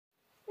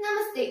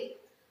നമസ്തേ.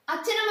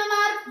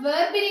 അച്ഛനമ്മമാർ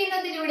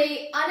വേർപിരിയുന്നതിലൂടെ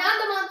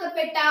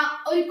അനാഥമാക്കപ്പെട്ട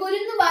ഒരു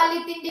കുരുന്നു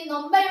ബാല്യത്തിന്റെ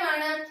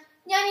നൊമ്പരമാണ്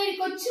ഞാൻ ഈ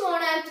കൊച്ചു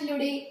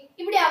ഓണാക്റ്റിലൂടെ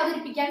ഇവിടെ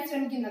അവതരിപ്പിക്കാൻ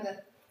ശ്രമിക്കുന്നത്.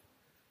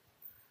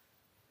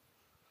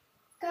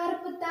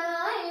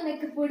 കറുപ്പത്തായ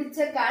എനിക്ക് പിടിച്ച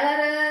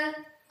കളറ്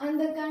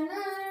അന്ത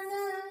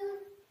കണ്ണാണ്.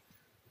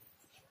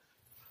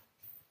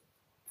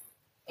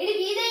 എടി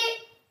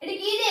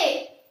ഗീതേ,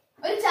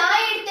 ഒരു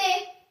ചായ എടുത്തേ.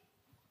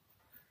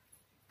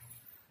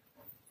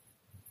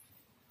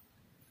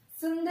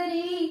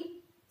 സുന്ദരി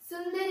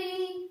സുന്ദരി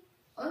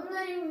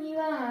ഒന്നൊരുങ്ങി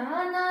വാ,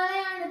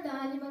 നാളെയാണ്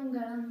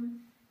താലിമംഗളം.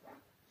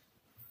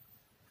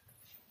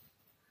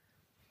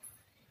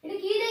 എടി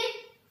ഗീതേ,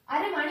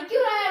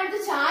 അരമണിക്കൂറായി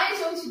അവിടുത്തെ ചായ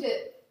ചോദിച്ചിട്ട്.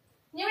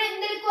 നീ ഇവിടെ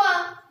എന്തെടുക്കുവാ?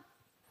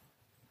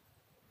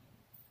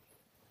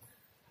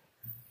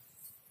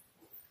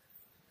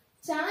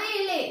 ചായ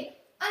ഇല്ലേ?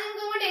 അത്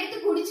നിങ്ങൾക്ക് ഇങ്ങോട്ട് എടുത്ത്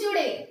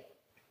കുടിച്ചൂടെ?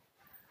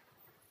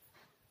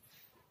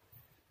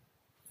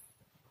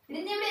 നീ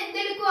ഇവിടെ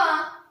എന്തെടുക്കുവാ?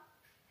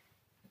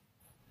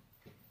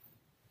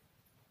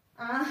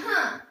 ആഹാ,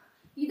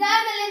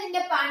 ഇതാണല്ലേ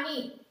നിന്റെ പണി.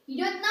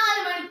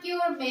 24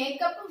 മണിക്കൂർ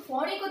മേക്കപ്പും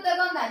ഫോണിൽ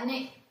കുത്തകം തന്നെ.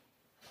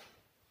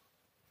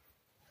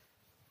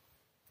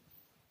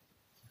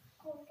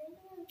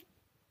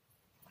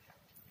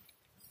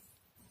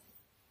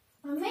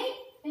 അമ്മേ,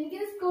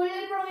 എനിക്ക്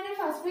സ്കൂളിൽ പ്രോഗ്രാമിന്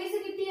ഫസ്റ്റ് പ്രൈസ്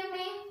കിട്ടി.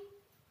 അമ്മേ,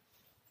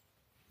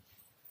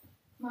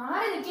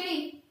 മാറി നിക്കടി.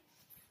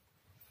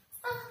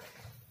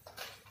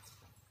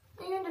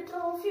 എന്റെ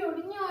ട്രോഫി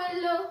ഒടിഞ്ഞു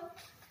പോയല്ലോ.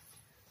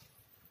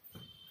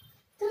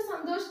 ഇത്ര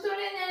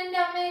സന്തോഷത്തോടെ ഞാൻ എന്റെ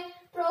അമ്മയെ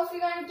ട്രോഫി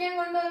കാണിക്കാൻ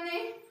കൊണ്ടുവന്നേ.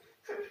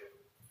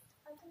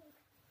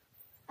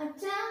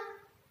 അച്ഛാ,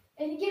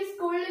 എനിക്ക്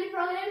സ്കൂളിൽ ഒരു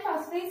പ്രോഗ്രാമിൽ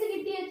ഫസ്റ്റ് പ്രൈസ്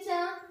കിട്ടി. അച്ഛാ,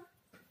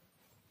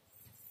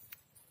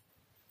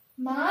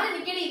 മാറി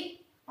നിക്കടി.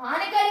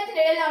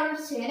 ആനക്കാര്യത്തിന്റെ ഇടയിൽ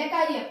അവളൊരു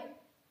ചേനക്കാര്യം.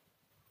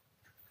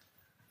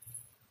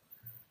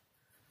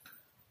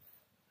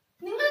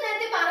 നിങ്ങൾ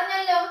നേരത്തെ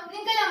പറഞ്ഞല്ലോ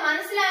നിങ്ങൾക്കെല്ലാം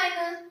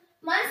മനസ്സിലായെന്ന്.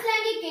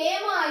 മനസ്സിലാക്കി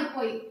കേമോ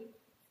ആയിപ്പോയി.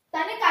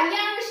 തന്നെ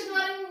കല്യാണം വിഷയം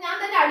പറഞ്ഞ് ഞാൻ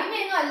തന്റെ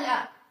അടിമയൊന്നും അല്ല.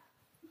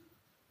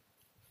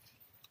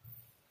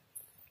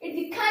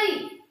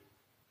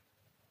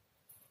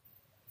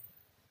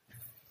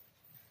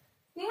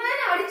 നിങ്ങൾ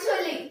എന്നെ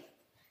അടിച്ചല്ലേ?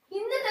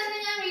 ഇന്ന് തന്നെ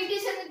ഞാൻ വീട്ടിൽ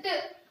ചെന്നിട്ട്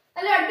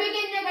നല്ല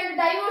അഡ്വക്കേറ്റിനെ കണ്ട്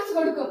ഡൈവോഴ്സ്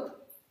കൊടുക്കും.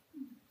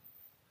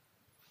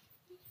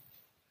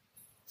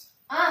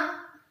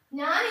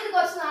 ഞാനിത്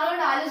കുറച്ച്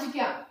നാളോട്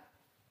ആലോചിക്കാം.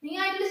 നീ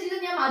ആയിട്ടുള്ള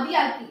ജീവിതം ഞാൻ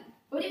മതിയാക്കി.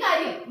 ഒരു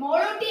കാര്യം,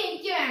 മോളോട്ടി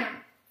എനിക്ക് വേണം.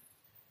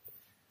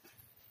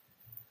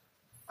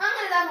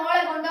 അങ്ങനെതാ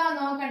മോളെ കൊണ്ടുപോകാൻ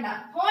നോക്കണ്ട.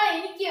 മോളെ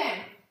എനിക്ക്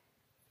വേണം.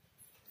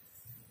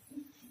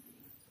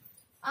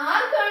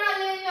 ആർക്ക്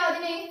വേണമല്ലോ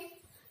അതിനെ.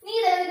 നീ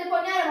തന്നെ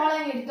പൊന്നാര മോളെ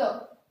എടുത്തോ.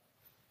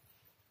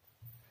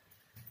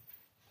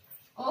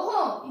 ഓഹോ,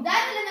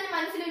 ഇതായിരുന്നല്ലേ തന്നെ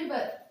മനസ്സിലിരിപ്പ്.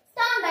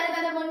 താൻ തന്നെ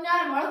തന്റെ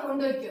പൊന്നാര മോളെ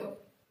കൊണ്ടുവയ്ക്കോ?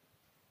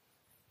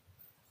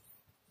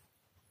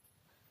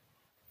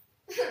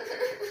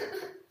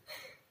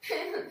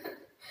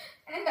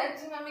 എന്റെ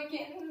അച്ഛനമ്മയ്ക്ക്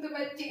എന്ത്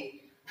പറ്റി?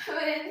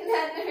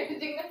 അവരെന്തായിരുന്നു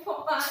വിട്ടിട്ട്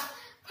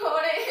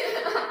പോണേ?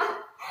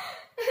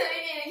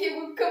 എനിക്ക്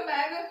ബുക്കും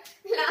ബാഗും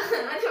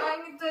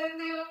വാങ്ങി തരും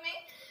ദൈവമേ.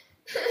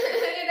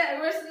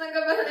 ഡൈവേഴ്സ്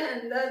എന്നൊക്കെ പറഞ്ഞ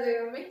എന്താ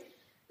ദൈവമേ?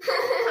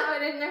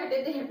 അവരെന്നെ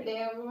വിട്ടിട്ട്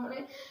എവിടെയാ പോണേ?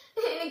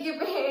 എനിക്ക്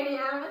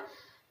പേടിയാണ്.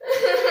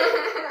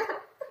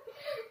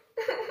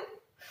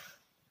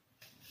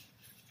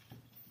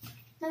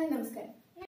 നന്ദി, നമസ്കാരം.